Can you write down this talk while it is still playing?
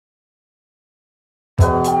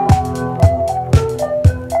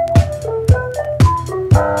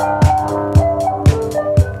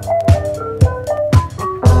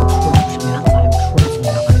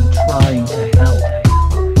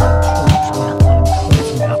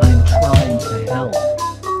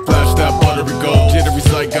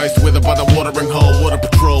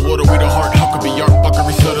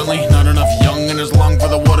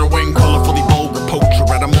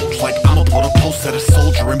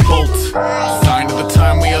bolt. Sign of the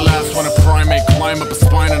time we elapse when a primate climb up a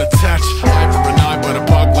spine and attach. Eye for an eye, but a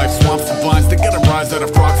bug life swamps and vines to get a rise out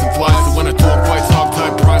of frogs and flies. So when a dog fights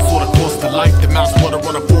hog-tied price, what a cost to life. The mouse water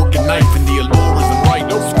on a fork and knife, and the allure isn't right.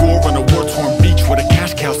 No score on a war-torn